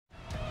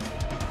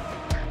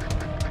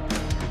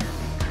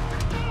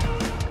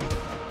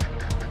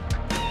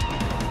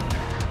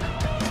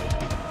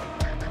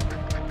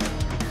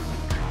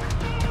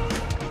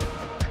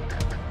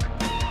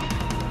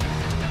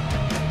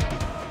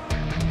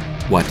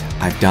What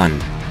I've Done.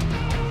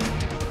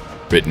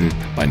 Written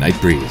by Night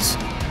Breeze.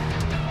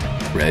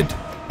 Read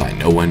by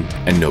No One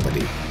and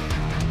Nobody.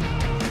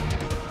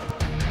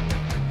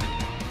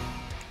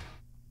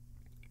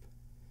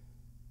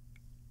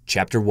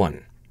 Chapter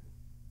 1.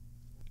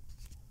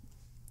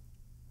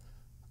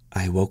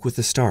 I woke with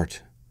a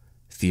start,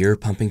 fear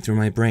pumping through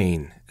my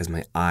brain as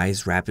my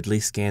eyes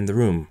rapidly scanned the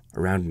room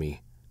around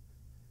me.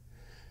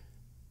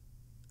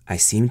 I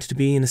seemed to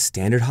be in a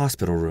standard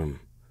hospital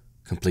room,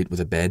 complete with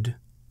a bed,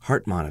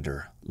 heart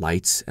monitor,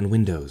 lights, and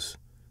windows.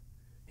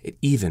 It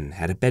even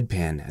had a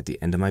bedpan at the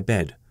end of my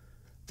bed,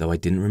 though I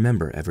didn't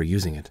remember ever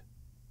using it.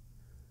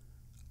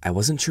 I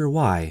wasn't sure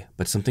why,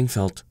 but something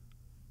felt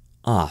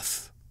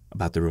off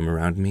about the room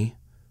around me.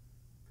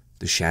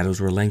 The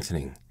shadows were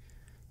lengthening,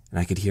 and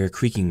I could hear a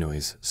creaking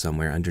noise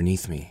somewhere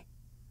underneath me.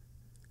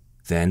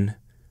 Then,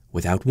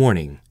 without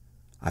warning,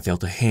 I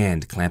felt a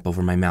hand clamp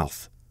over my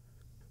mouth,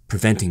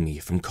 preventing me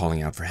from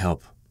calling out for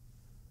help.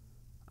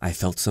 I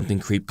felt something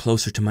creep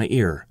closer to my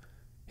ear,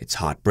 its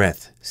hot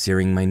breath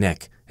searing my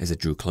neck as it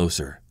drew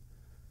closer.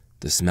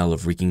 The smell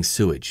of reeking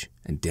sewage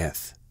and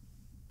death.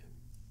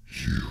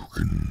 "You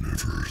can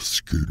never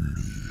escape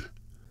me,"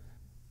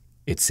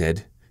 it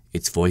said,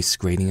 its voice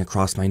grating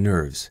across my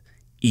nerves,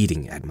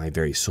 eating at my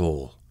very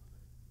soul.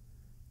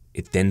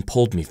 It then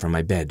pulled me from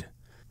my bed,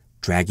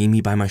 dragging me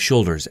by my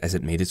shoulders as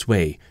it made its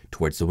way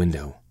towards the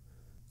window.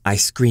 I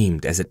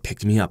screamed as it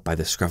picked me up by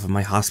the scruff of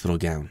my hospital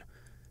gown,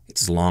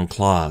 its long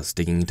claws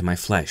digging into my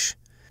flesh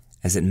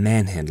as it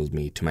manhandled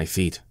me to my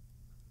feet.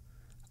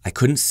 I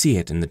couldn't see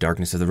it in the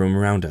darkness of the room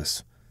around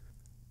us,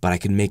 but I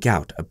could make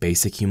out a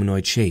basic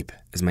humanoid shape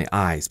as my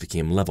eyes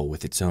became level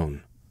with its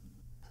own.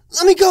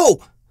 "Let me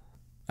go!"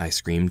 I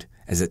screamed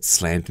as it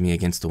slammed me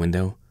against the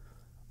window,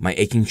 my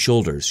aching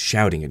shoulders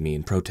shouting at me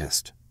in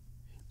protest.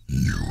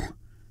 "You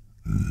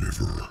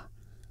never.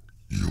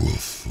 You are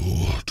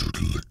far too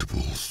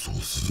delectable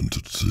source of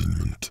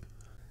entertainment,"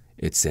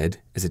 it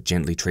said as it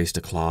gently traced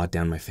a claw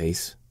down my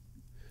face.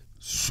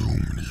 "So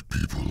many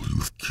people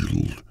you've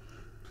killed,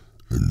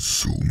 and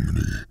so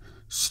many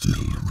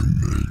still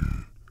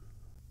remain."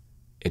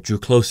 It drew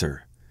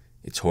closer,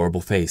 its horrible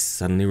face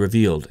suddenly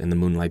revealed in the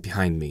moonlight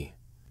behind me.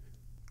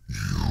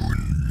 "You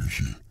and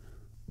me,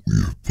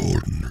 we're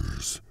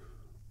partners,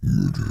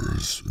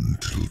 murderers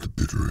until the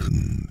bitter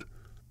end,"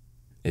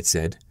 it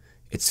said,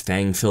 its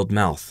fang-filled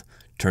mouth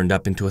turned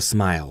up into a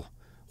smile,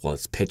 while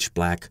its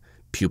pitch-black,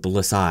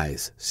 pupilless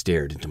eyes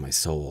stared into my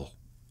soul.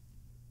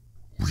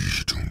 "We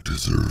don't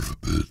deserve a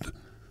bed.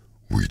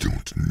 We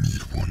don't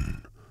need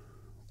one.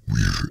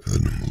 We're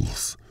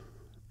animals,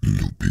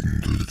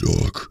 looping to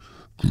the dark,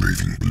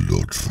 craving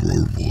blood for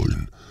our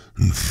wine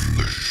and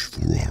flesh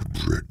for our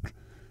bread.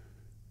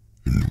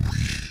 And we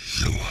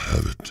shall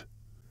have it."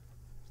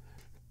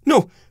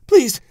 "No,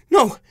 please,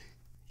 no!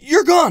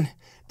 You're gone!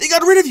 They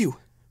got rid of you!"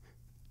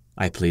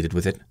 I pleaded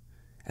with it,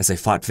 as I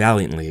fought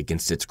valiantly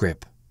against its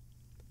grip.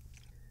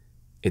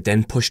 It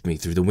then pushed me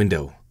through the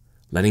window,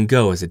 letting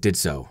go as it did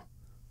so.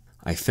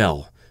 I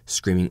fell,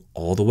 screaming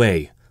all the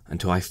way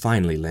until I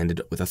finally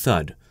landed with a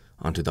thud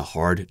onto the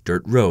hard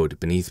dirt road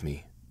beneath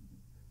me.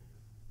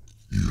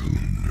 "You'll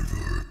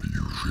never be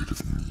rid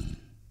of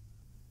me,"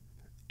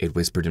 it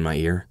whispered in my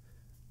ear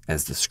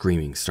as the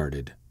screaming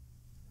started.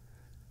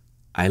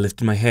 I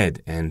lifted my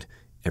head and,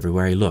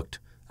 everywhere I looked,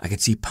 I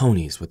could see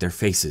ponies with their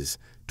faces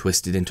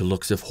twisted into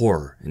looks of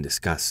horror and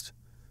disgust.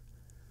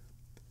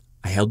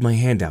 I held my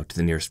hand out to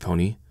the nearest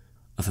pony,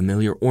 a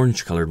familiar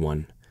orange-colored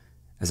one,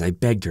 as I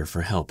begged her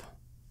for help.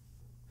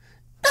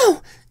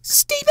 "No!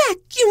 Stay back,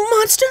 you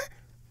monster!"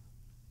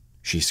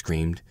 she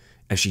screamed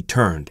as she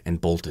turned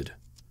and bolted.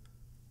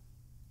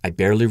 I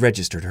barely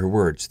registered her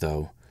words,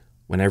 though,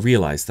 when I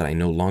realized that I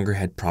no longer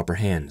had proper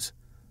hands,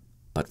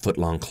 but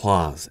foot-long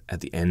claws at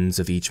the ends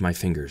of each of my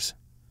fingers.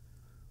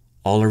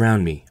 All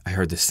around me, I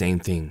heard the same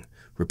thing,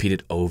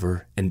 repeated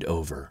over and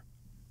over.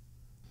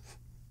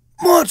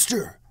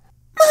 "Monster!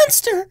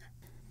 Monster!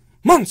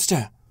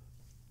 Monster!"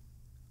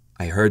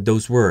 I heard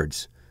those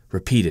words,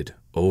 repeated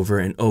over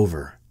and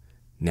over,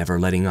 never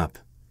letting up,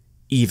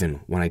 even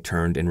when I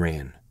turned and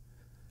ran,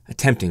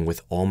 attempting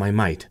with all my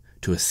might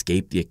to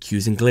escape the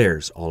accusing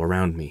glares all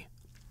around me.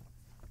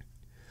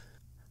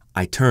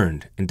 I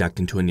turned and ducked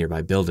into a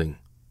nearby building,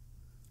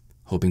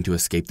 hoping to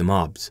escape the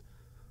mobs,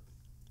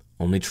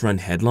 only to run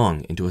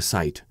headlong into a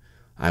sight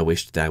I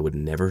wished that I would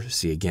never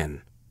see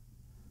again.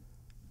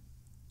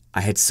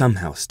 I had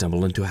somehow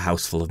stumbled into a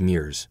house full of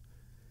mirrors.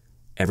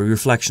 Every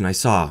reflection I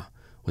saw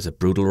was a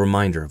brutal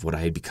reminder of what I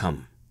had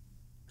become.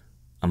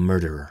 A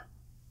murderer.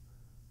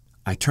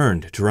 I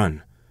turned to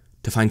run,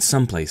 to find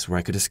some place where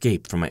I could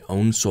escape from my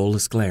own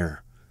soulless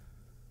glare,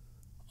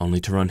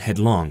 only to run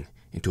headlong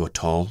into a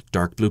tall,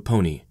 dark blue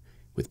pony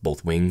with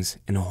both wings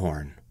and a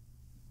horn.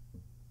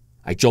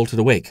 I jolted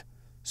awake,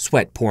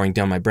 sweat pouring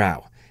down my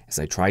brow as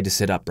I tried to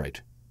sit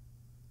upright.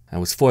 I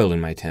was foiled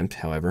in my attempt,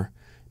 however,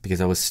 because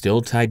I was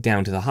still tied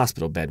down to the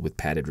hospital bed with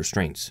padded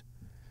restraints.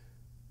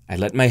 I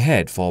let my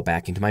head fall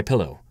back into my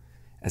pillow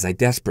as I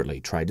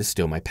desperately tried to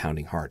still my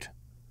pounding heart,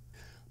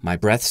 my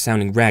breath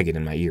sounding ragged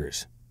in my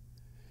ears.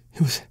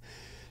 It was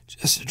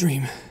just a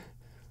dream,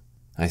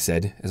 I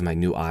said as my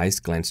new eyes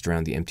glanced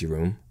around the empty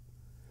room.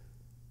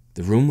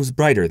 The room was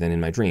brighter than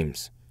in my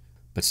dreams,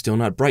 but still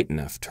not bright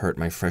enough to hurt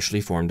my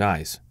freshly formed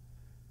eyes.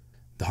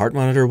 The heart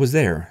monitor was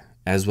there,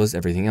 as was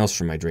everything else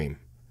from my dream.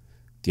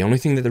 The only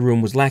thing that the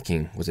room was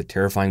lacking was a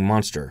terrifying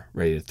monster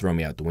ready to throw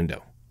me out the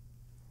window.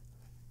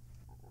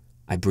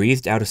 I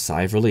breathed out a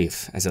sigh of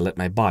relief as I let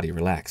my body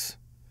relax.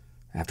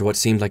 After what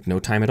seemed like no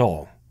time at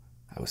all,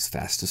 I was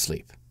fast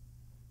asleep.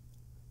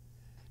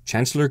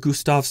 Chancellor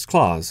Gustav's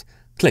claws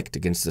clicked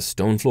against the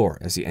stone floor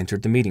as he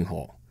entered the meeting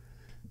hall,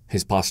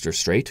 his posture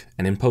straight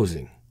and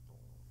imposing.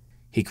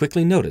 He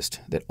quickly noticed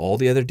that all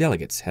the other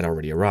delegates had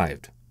already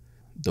arrived,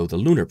 though the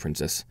Lunar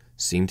Princess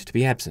seemed to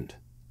be absent.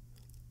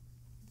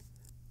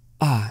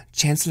 Ah,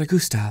 Chancellor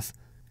Gustav.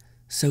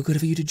 So good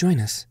of you to join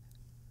us,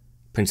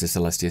 Princess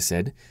Celestia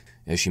said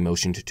as she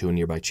motioned to a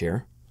nearby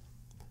chair.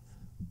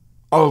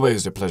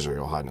 Always a pleasure,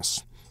 Your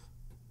Highness.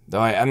 Though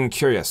I am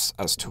curious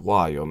as to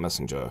why your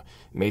messenger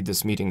made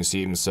this meeting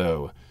seem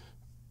so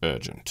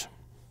urgent,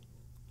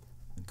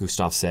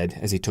 Gustav said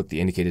as he took the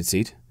indicated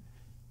seat.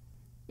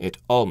 It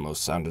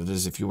almost sounded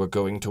as if you were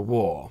going to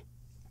war.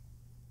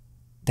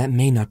 That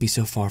may not be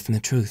so far from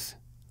the truth,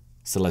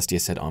 Celestia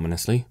said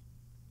ominously.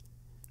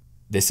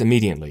 This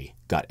immediately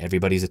got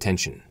everybody's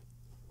attention.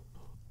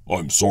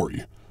 I'm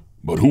sorry,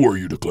 but who are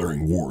you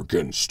declaring war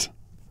against?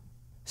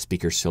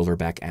 Speaker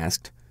Silverback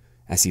asked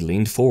as he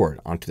leaned forward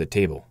onto the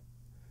table.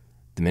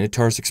 The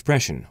Minotaur's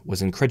expression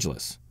was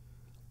incredulous,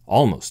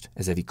 almost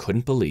as if he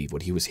couldn't believe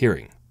what he was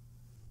hearing.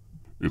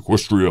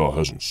 Equestria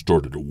hasn't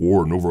started a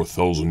war in over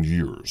 1,000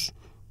 years.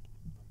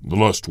 The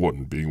last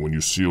one being when you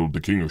sealed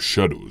the King of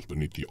Shadows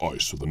beneath the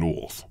ice of the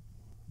north.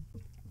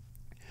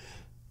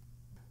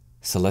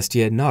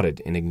 Celestia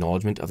nodded in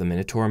acknowledgement of the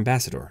Minotaur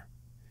ambassador.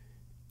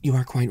 You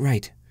are quite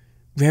right.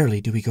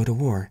 Rarely do we go to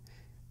war,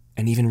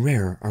 and even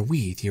rarer are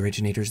we the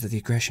originators of the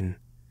aggression.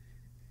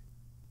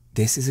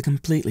 This is a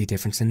completely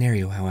different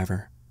scenario,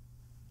 however,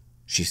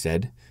 she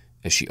said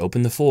as she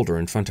opened the folder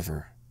in front of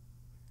her.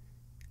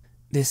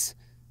 This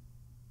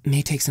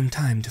may take some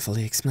time to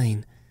fully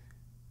explain,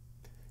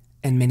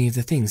 and many of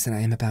the things that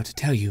I am about to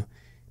tell you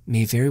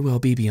may very well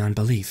be beyond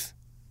belief.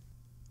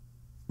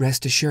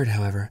 Rest assured,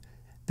 however,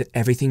 that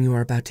everything you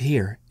are about to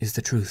hear is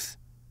the truth.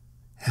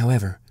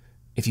 However,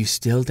 if you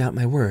still doubt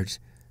my words,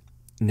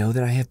 know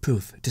that I have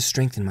proof to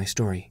strengthen my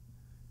story.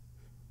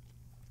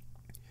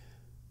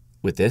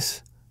 With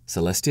this,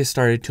 Celestia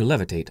started to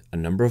levitate a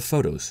number of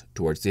photos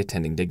towards the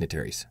attending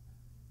dignitaries.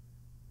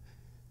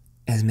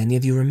 As many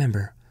of you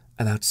remember,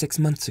 about 6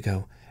 months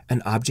ago,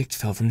 an object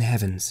fell from the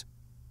heavens.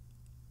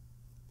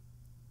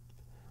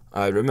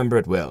 I remember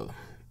it well.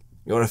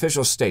 Your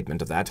official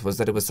statement of that was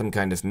that it was some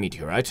kind of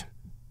meteorite.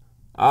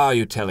 Are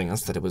you telling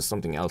us that it was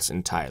something else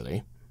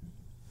entirely?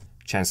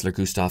 Chancellor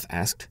Gustav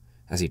asked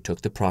as he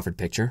took the proffered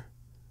picture.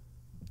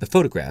 The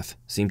photograph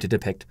seemed to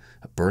depict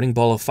a burning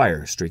ball of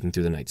fire streaking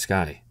through the night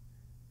sky.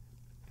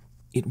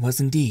 It was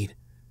indeed.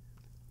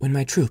 When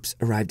my troops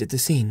arrived at the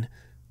scene,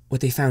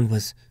 what they found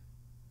was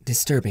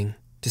disturbing,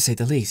 to say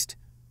the least,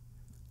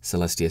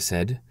 Celestia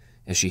said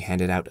as she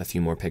handed out a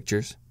few more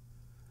pictures.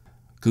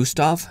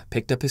 Gustav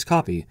picked up his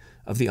copy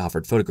of the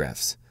offered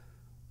photographs,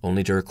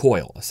 only to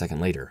recoil a second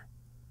later.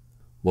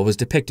 What was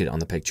depicted on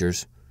the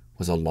pictures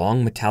was a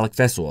long metallic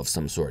vessel of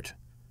some sort,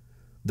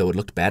 though it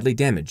looked badly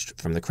damaged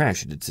from the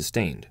crash it had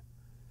sustained.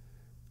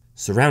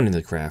 Surrounding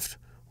the craft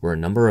were a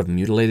number of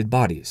mutilated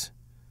bodies,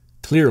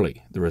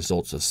 clearly the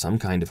results of some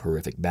kind of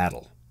horrific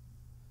battle.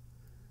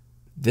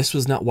 This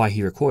was not why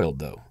he recoiled,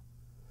 though.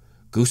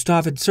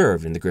 Gustav had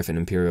served in the Griffin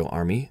Imperial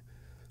Army,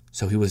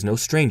 so he was no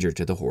stranger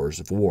to the horrors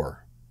of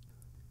war.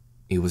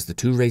 It was the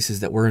two races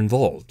that were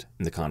involved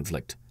in the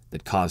conflict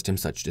that caused him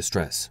such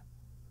distress.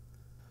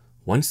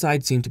 One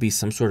side seemed to be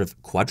some sort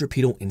of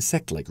quadrupedal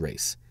insect-like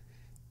race,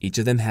 each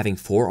of them having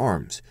 4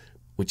 arms,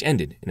 which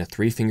ended in a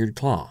 3-fingered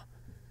claw,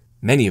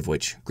 many of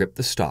which gripped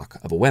the stock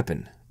of a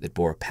weapon that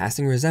bore a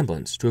passing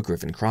resemblance to a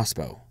griffin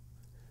crossbow.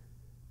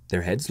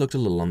 Their heads looked a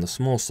little on the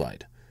small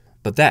side,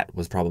 but that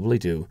was probably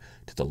due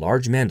to the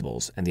large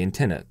mandibles and the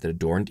antennae that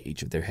adorned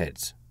each of their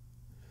heads.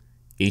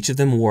 Each of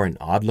them wore an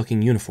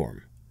odd-looking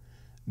uniform,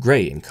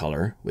 gray in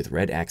color with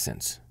red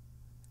accents.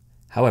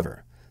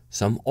 However,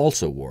 some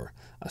also wore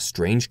a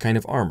strange kind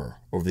of armor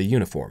over the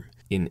uniform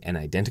in an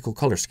identical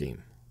color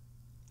scheme.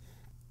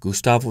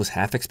 Gustav was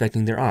half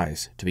expecting their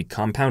eyes to be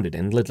compounded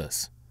and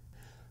lidless,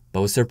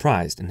 but was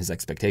surprised in his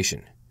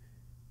expectation.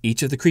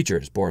 Each of the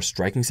creatures bore a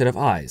striking set of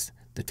eyes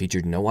that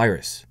featured no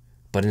iris,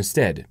 but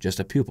instead just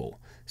a pupil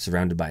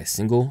surrounded by a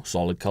single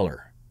solid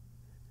color.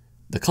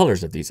 The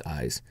colors of these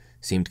eyes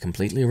seemed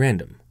completely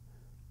random,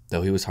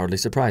 though he was hardly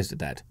surprised at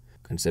that,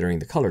 considering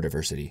the color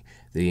diversity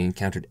that he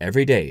encountered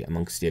every day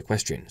amongst the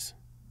equestrians.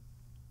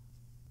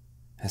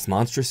 As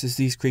monstrous as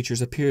these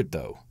creatures appeared,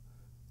 though,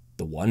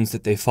 the ones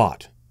that they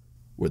fought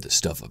were the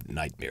stuff of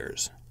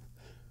nightmares.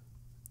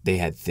 They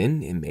had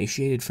thin,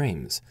 emaciated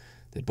frames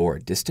that bore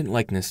a distant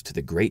likeness to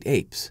the great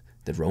apes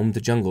that roamed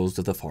the jungles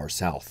of the far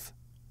south.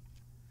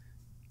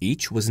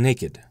 Each was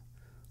naked,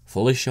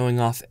 fully showing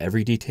off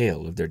every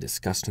detail of their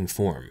disgusting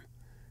form.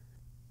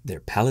 Their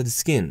pallid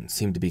skin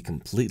seemed to be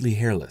completely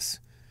hairless,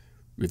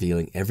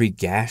 revealing every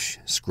gash,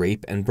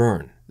 scrape, and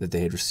burn that they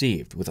had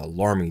received with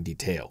alarming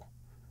detail.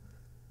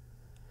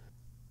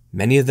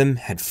 Many of them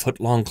had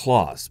foot-long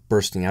claws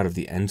bursting out of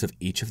the ends of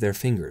each of their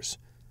fingers,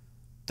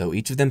 though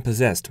each of them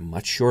possessed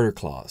much shorter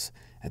claws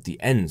at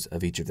the ends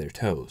of each of their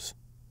toes.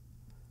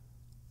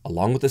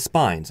 Along with the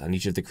spines on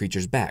each of the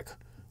creature's back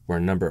were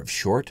a number of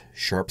short,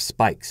 sharp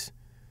spikes,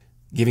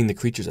 giving the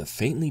creatures a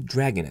faintly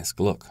dragon-esque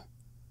look.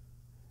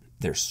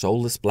 Their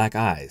soulless black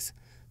eyes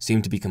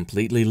seemed to be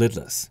completely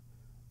lidless,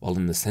 while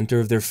in the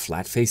center of their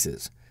flat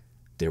faces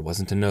there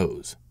wasn't a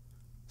nose,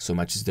 so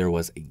much as there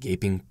was a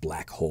gaping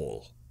black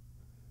hole.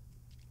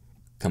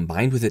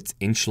 Combined with its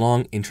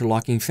inch-long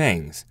interlocking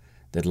fangs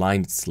that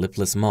lined its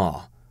lipless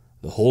maw,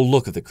 the whole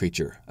look of the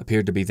creature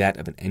appeared to be that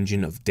of an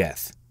engine of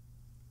death.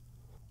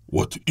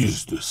 What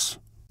is this?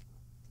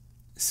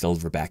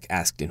 Silverback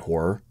asked in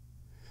horror.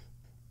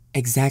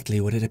 Exactly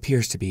what it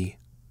appears to be,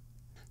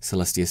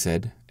 Celestia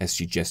said as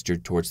she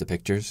gestured towards the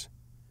pictures.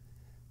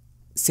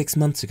 6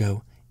 months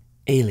ago,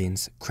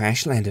 aliens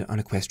crash-landed on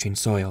equestrian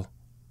soil.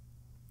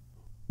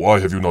 Why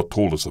have you not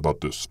told us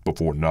about this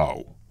before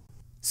now?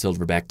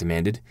 Silverback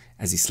demanded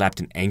as he slapped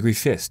an angry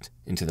fist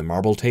into the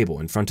marble table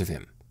in front of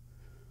him.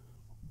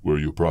 Were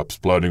you perhaps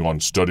planning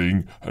on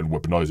studying and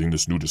weaponizing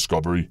this new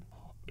discovery,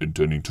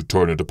 intending to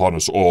turn it upon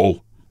us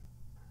all?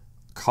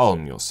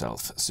 Calm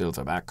yourself,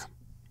 Silverback.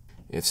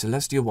 If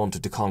Celestia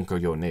wanted to conquer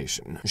your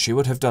nation, she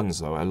would have done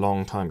so a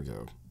long time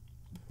ago.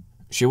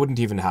 She wouldn't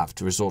even have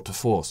to resort to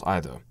force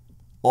either.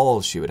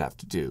 All she would have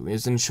to do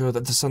is ensure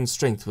that the sun's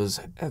strength was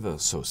ever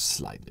so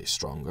slightly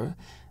stronger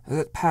as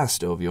it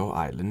passed over your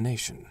island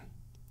nation,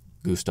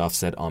 Gustav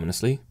said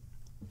ominously.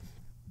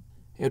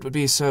 It would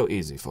be so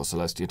easy for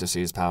Celestia to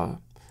seize power,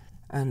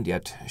 and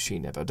yet she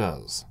never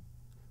does.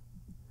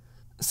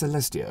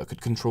 Celestia could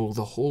control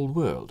the whole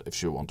world if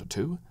she wanted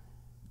to,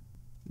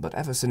 but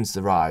ever since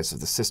the rise of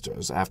the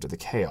Sisters after the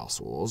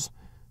Chaos Wars,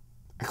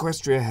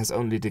 Equestria has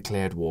only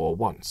declared war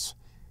once,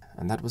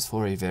 and that was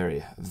for a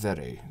very,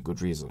 very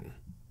good reason.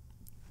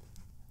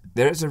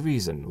 There is a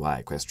reason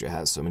why Equestria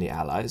has so many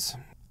allies,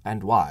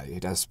 and why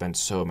it has spent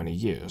so many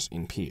years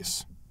in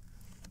peace.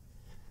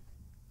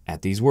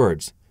 At these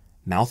words,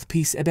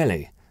 Mouthpiece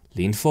Ebele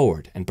leaned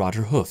forward and brought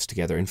her hoofs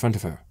together in front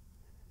of her.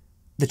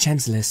 The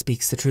Chancellor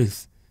speaks the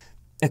truth.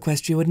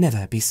 Equestria would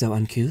never be so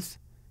uncouth.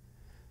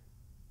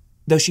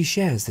 Though she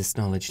shares this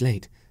knowledge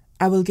late,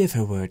 I will give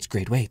her words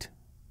great weight,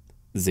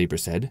 Zebra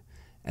said,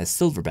 as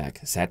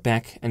Silverback sat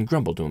back and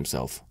grumbled to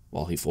himself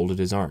while he folded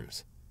his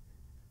arms.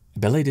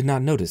 Ebele did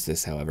not notice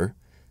this, however,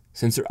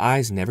 since her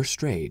eyes never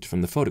strayed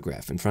from the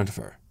photograph in front of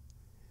her.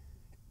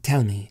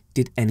 Tell me,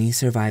 did any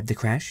survive the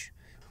crash,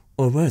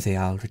 or were they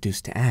all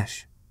reduced to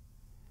ash?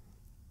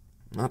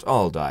 Not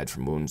all died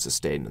from wounds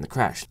sustained in the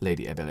crash,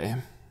 Lady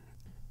Ebele.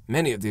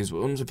 Many of these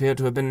wounds appear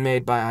to have been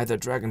made by either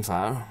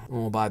dragonfire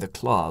or by the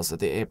claws that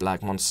the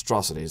ape-like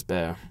monstrosities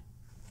bear,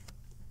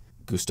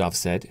 Gustav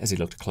said as he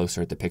looked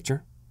closer at the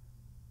picture.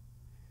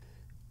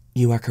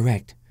 You are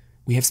correct.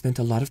 We have spent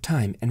a lot of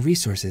time and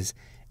resources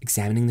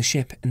examining the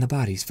ship and the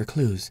bodies for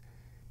clues,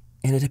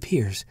 and it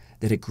appears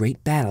that a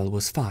great battle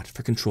was fought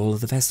for control of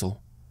the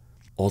vessel,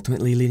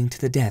 ultimately leading to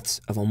the deaths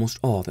of almost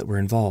all that were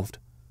involved,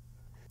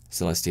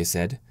 Celestia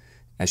said,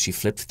 as she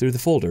flipped through the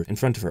folder in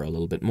front of her a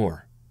little bit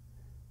more.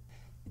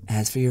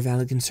 As for your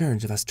valid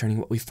concerns of us turning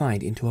what we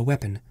find into a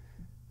weapon,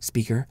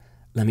 Speaker,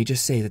 let me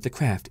just say that the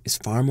craft is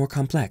far more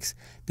complex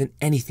than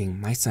anything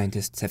my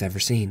scientists have ever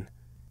seen.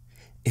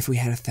 If we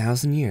had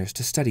 1,000 years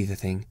to study the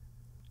thing,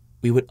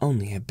 we would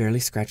only have barely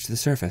scratched the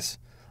surface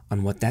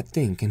on what that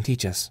thing can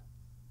teach us.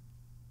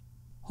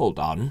 Hold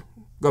on.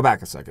 Go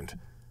back a second.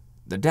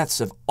 The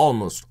deaths of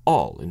almost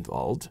all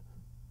involved.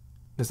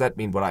 Does that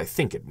mean what I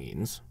think it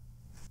means?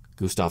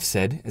 Gustav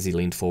said as he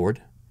leaned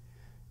forward.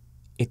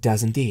 It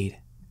does indeed.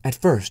 At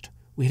first,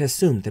 we had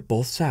assumed that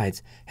both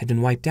sides had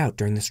been wiped out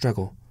during the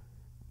struggle,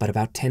 but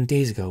about 10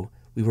 days ago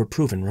we were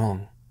proven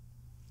wrong,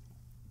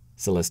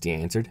 Celestia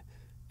answered,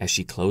 as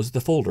she closed the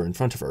folder in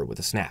front of her with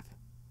a snap.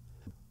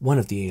 One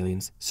of the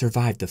aliens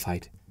survived the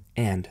fight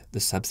and the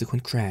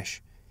subsequent crash,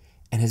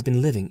 and has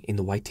been living in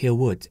the Whitetail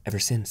Woods ever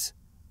since.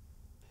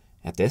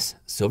 At this,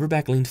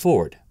 Silverback leaned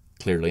forward,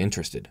 clearly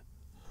interested.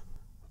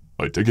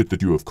 I take it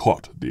that you have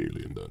caught the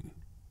alien, then.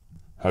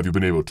 Have you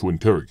been able to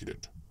interrogate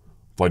it?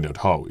 Find out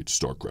how its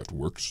starcraft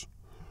works?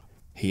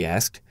 He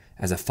asked,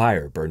 as a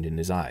fire burned in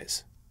his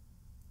eyes.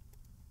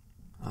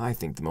 I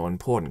think the more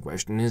important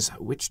question is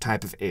which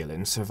type of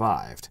alien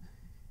survived.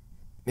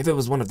 If it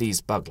was one of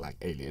these bug-like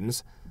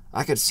aliens,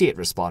 I could see it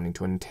responding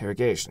to an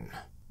interrogation.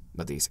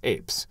 But these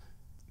apes,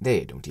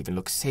 they don't even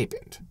look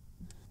sapient,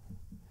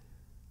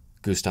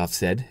 Gustav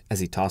said as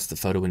he tossed the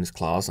photo in his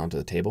claws onto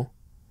the table.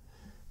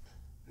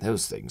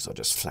 Those things are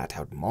just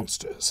flat-out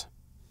monsters.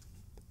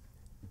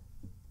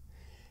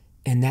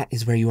 And that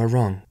is where you are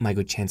wrong, my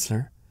good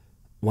Chancellor.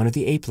 One of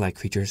the ape-like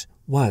creatures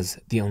was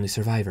the only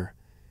survivor,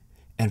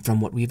 and from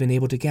what we've been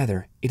able to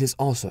gather, it is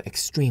also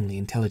extremely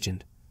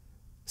intelligent.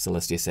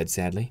 Celestia said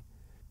sadly.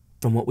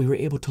 From what we were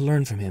able to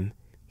learn from him,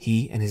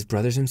 he and his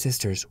brothers and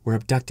sisters were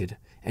abducted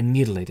and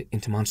mutilated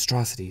into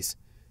monstrosities.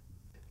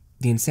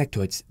 The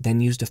insectoids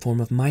then used a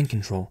form of mind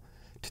control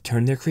to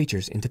turn their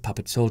creatures into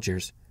puppet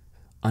soldiers,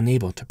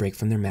 unable to break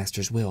from their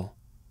master's will.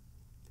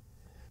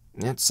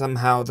 Yet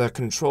somehow their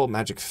control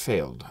magic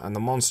failed, and the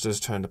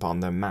monsters turned upon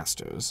their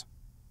masters.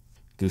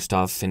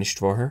 Gustav finished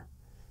for her.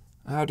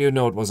 How do you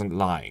know it wasn't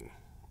lying?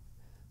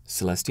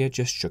 Celestia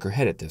just shook her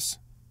head at this.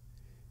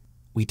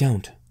 We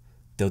don't,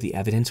 though the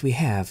evidence we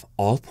have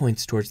all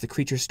points towards the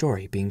creature's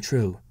story being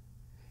true.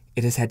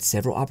 It has had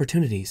several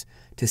opportunities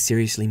to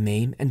seriously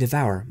maim and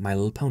devour My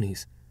Little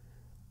Ponies,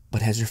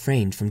 but has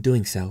refrained from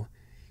doing so,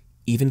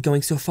 even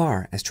going so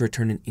far as to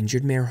return an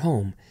injured mare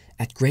home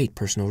at great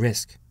personal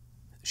risk,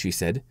 she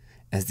said,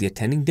 as the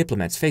attending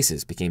diplomats'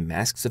 faces became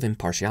masks of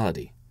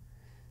impartiality.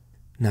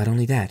 Not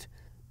only that,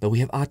 but we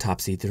have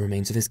autopsied the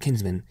remains of his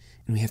kinsmen,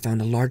 and we have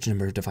found a large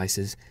number of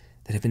devices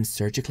that have been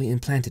surgically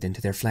implanted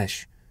into their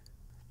flesh,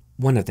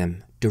 one of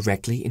them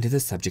directly into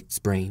the subject's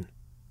brain.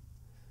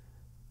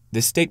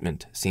 This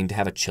statement seemed to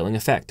have a chilling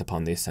effect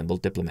upon the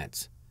assembled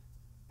diplomats.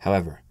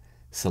 However,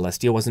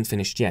 Celestia wasn't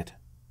finished yet.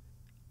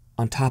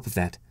 On top of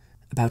that,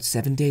 about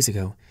 7 days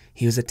ago,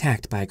 he was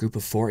attacked by a group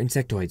of 4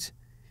 insectoids.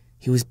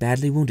 He was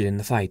badly wounded in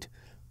the fight,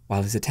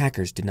 while his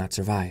attackers did not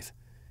survive.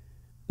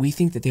 We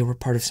think that they were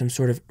part of some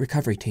sort of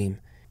recovery team,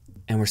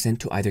 and were sent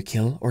to either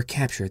kill or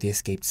capture the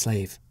escaped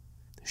slave,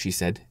 she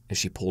said as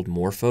she pulled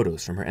more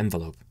photos from her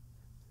envelope.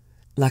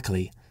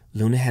 Luckily,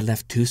 Luna had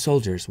left 2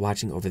 soldiers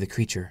watching over the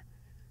creature.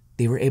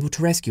 They were able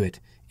to rescue it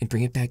and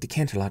bring it back to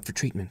Canterlot for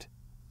treatment.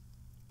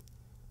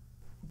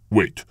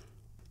 Wait,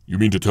 you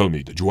mean to tell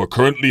me that you are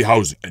currently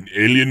housing an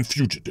alien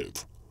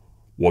fugitive?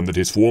 One that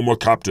his former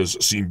captors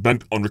seem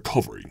bent on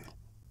recovering?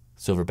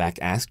 Silverback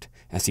asked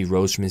as he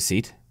rose from his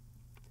seat.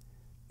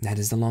 That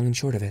is the long and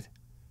short of it,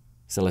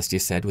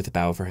 Celestia said with a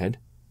bow of her head.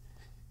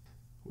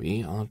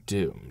 We are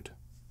doomed,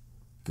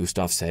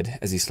 Gustav said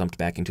as he slumped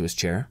back into his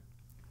chair.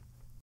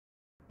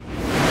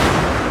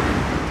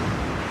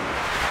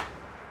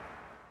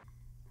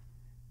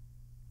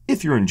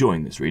 If you're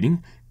enjoying this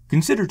reading,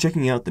 consider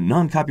checking out the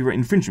non-copyright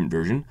infringement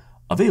version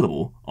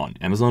available on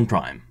Amazon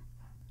Prime.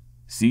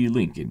 See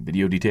link in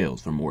video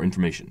details for more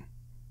information.